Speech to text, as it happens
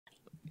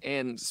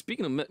And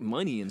speaking of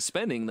money and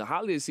spending, the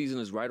holiday season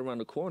is right around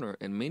the corner,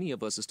 and many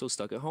of us are still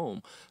stuck at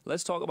home.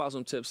 Let's talk about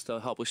some tips to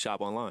help us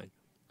shop online.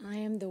 I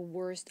am the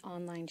worst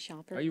online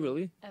shopper. Are you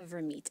really?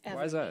 Ever meet.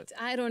 Why is that?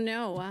 I don't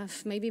know.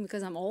 Maybe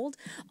because I'm old.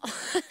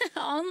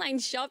 Online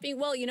shopping,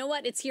 well, you know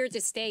what? It's here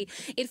to stay.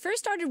 It first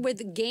started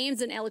with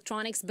games and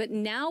electronics, but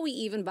now we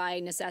even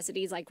buy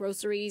necessities like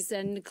groceries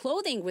and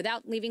clothing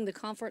without leaving the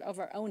comfort of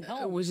our own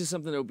home. Which is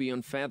something that would be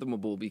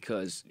unfathomable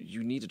because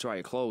you need to try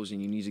your clothes and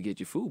you need to get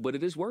your food, but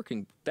it is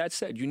working. That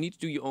said, you need to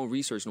do your own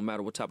research no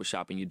matter what type of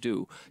shopping you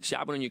do.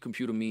 Shopping on your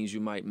computer means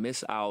you might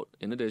miss out,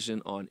 in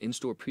addition, on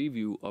in-store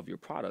preview of your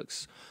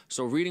products.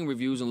 So reading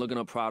reviews and looking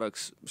up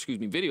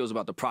videos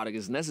about the product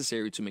is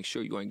necessary to make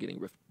sure you aren't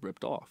getting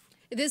ripped off.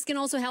 This can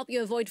also help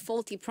you avoid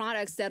faulty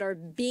products that are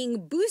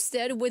being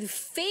boosted with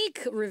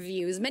fake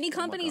reviews. Many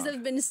companies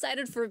have been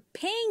cited for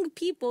paying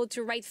people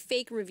to write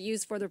fake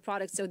reviews for their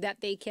products so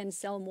that they can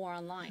sell more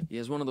online. Yeah,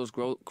 it's one of those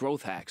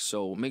growth hacks.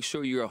 So make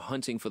sure you're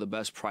hunting for the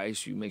best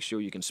price. You make sure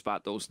you can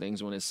spot those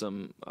things when there's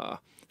some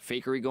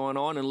fakery going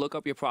on, and look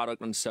up your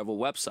product on several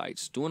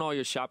websites. Doing all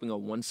your shopping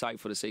on one site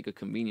for the sake of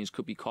convenience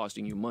could be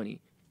costing you money.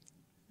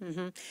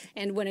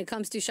 And when it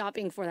comes to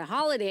shopping for the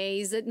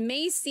holidays, it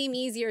may seem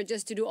easier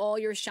just to do all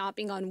your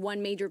shopping on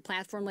one major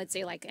platform, let's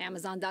say like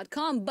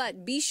Amazon.com,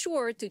 but be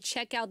sure to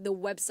check out the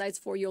websites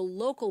for your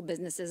local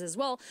businesses as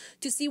well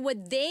to see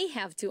what they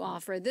have to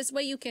offer. This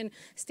way you can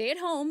stay at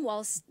home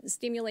while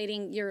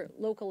stimulating your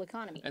local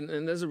economy. And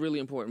there's a really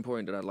important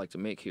point that I'd like to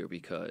make here,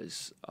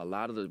 because a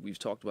lot of we've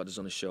talked about this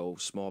on the show,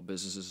 small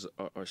businesses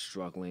are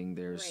struggling.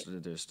 There's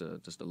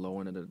the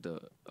low end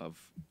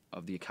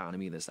of the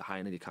economy, there's the high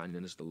end of the economy,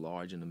 and there's the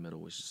large in the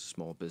middle, which is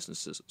small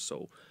businesses.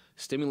 So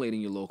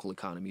stimulating your local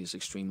economy is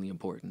extremely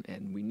important,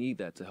 and we need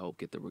that to help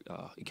get the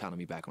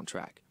economy back on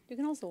track. You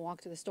can also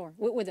walk to the store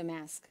with a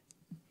mask.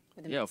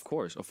 Yeah, of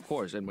course.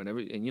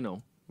 And you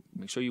know,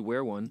 make sure you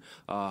wear one,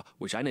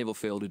 which I never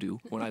fail to do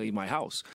when I leave my house.